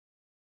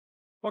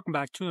Welcome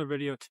back to another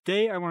video.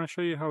 Today I want to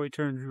show you how we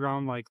turn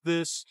ground like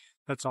this,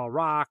 that's all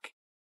rock,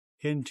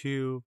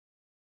 into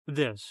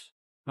this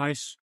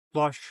nice,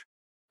 lush,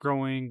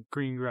 growing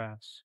green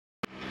grass.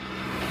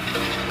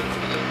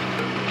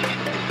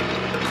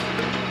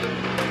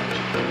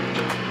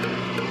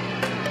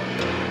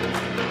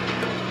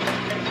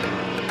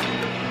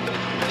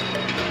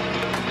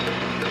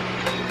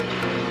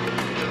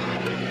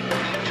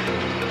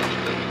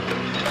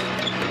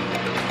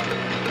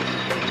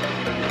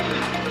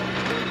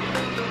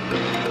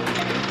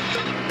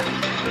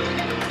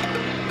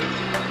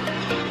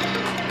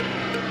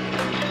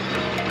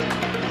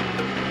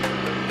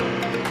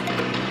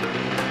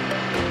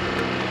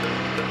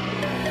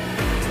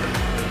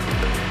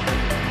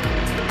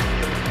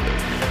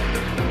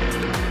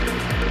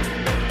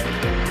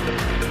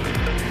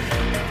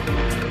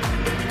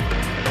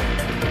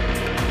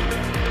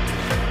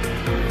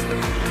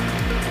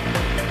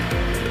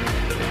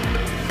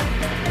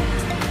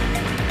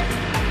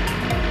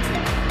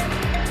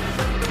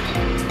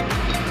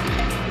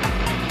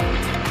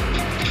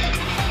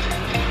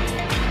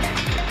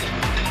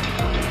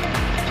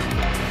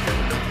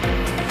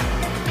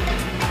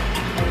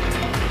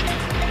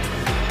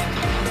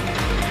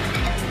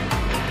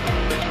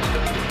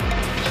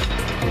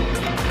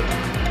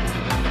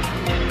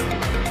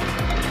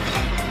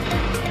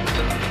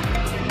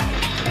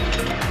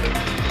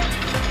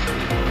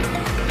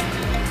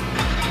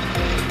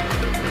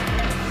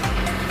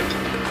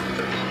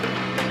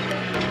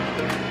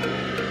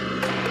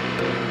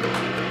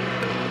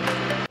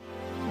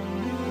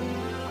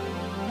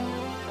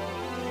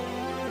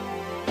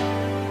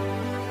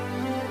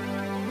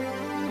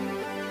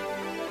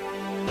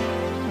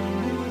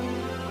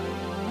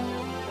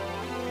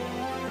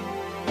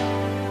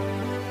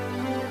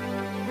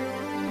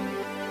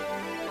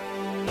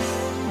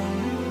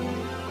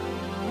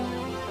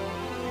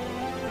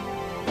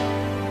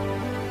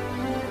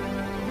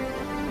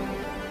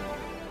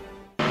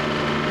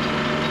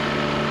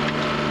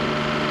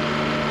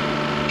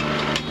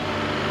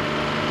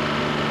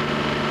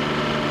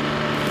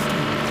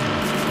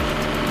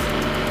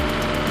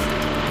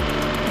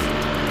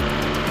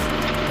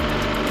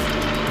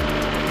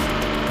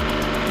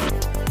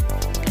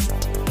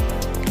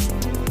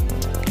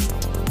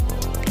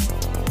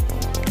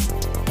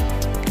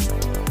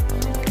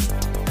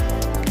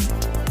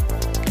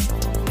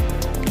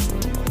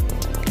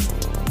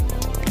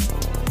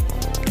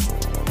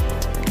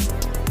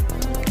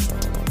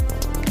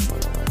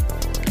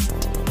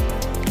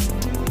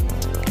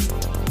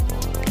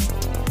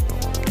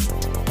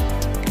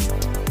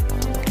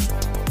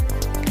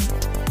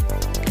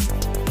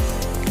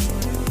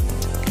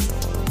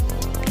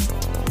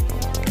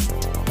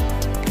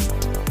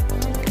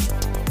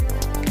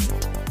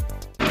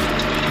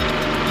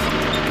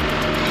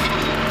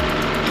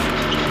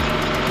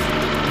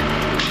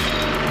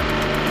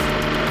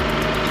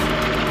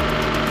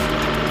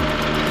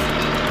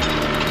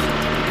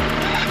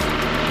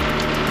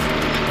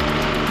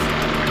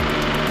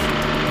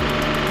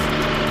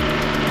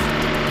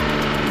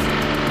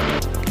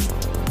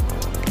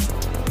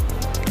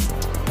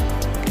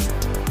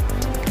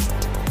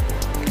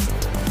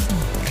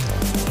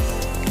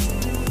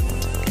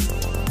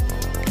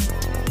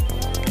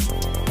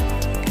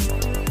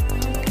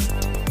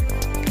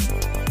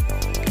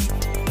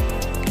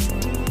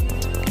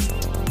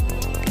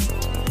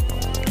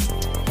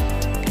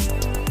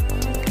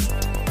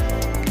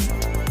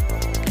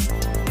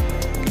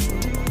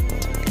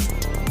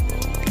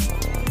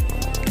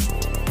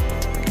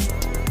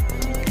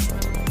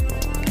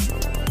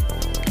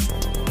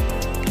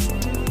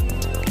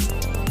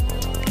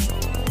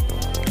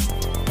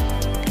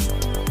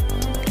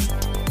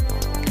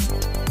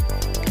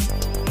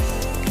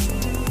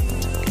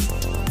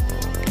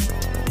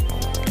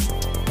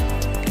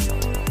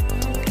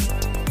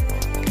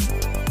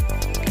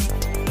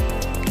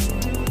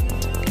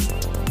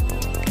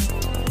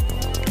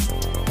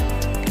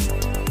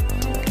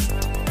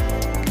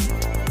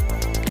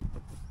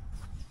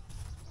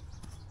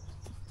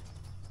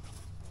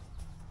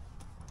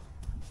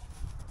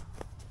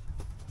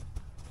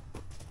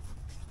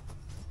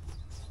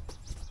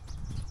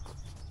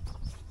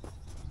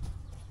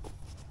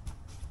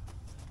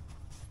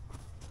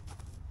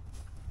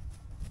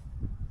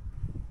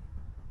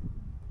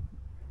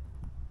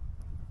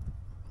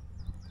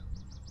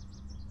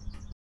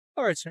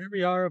 Alright, so here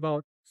we are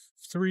about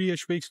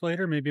 3-ish weeks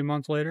later, maybe a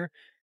month later,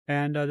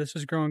 and this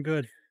is growing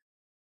good.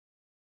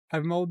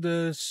 I've mowed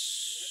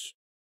this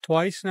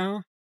twice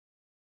now.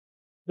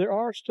 There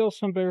are still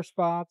some bare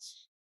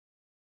spots,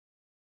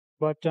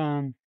 but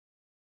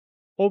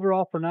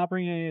overall, for not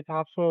bringing any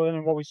topsoil in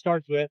and what we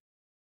started with,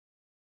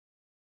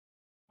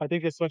 I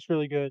think this looks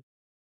really good.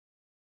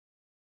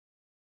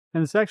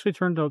 And it's actually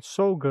turned out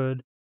so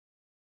good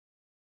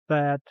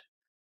that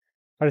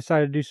I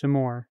decided to do some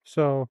more.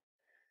 So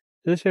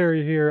this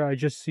area here I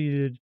just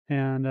seeded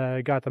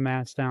and got the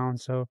mats down,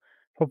 so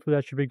hopefully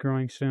that should be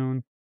growing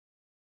soon.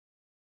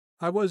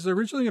 I was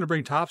originally going to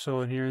bring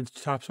topsoil in here and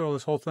topsoil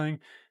this whole thing,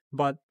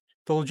 but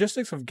the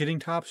logistics of getting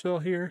topsoil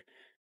here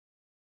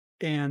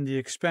and the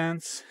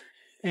expense,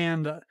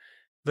 and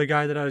the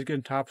guy that I was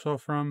getting topsoil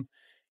from,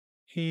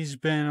 he's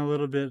been a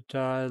little bit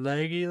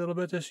laggy a little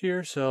bit this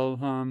year.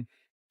 So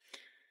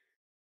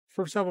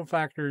for several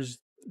factors,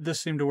 this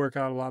seemed to work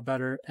out a lot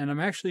better, and I'm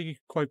actually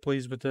quite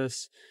pleased with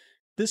this.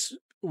 This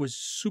was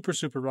super,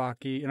 super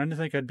rocky, and I didn't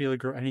think I'd be able to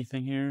grow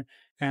anything here,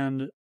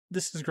 and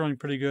this is growing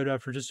pretty good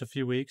after just a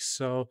few weeks.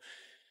 So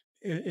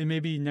it may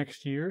be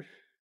next year.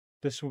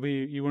 This will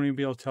be, you won't even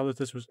be able to tell that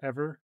this was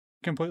ever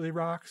completely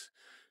rocks.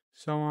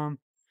 So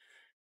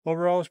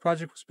overall, this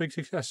project was a big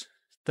success.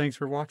 Thanks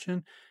for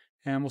watching,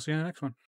 and we'll see you in the next one.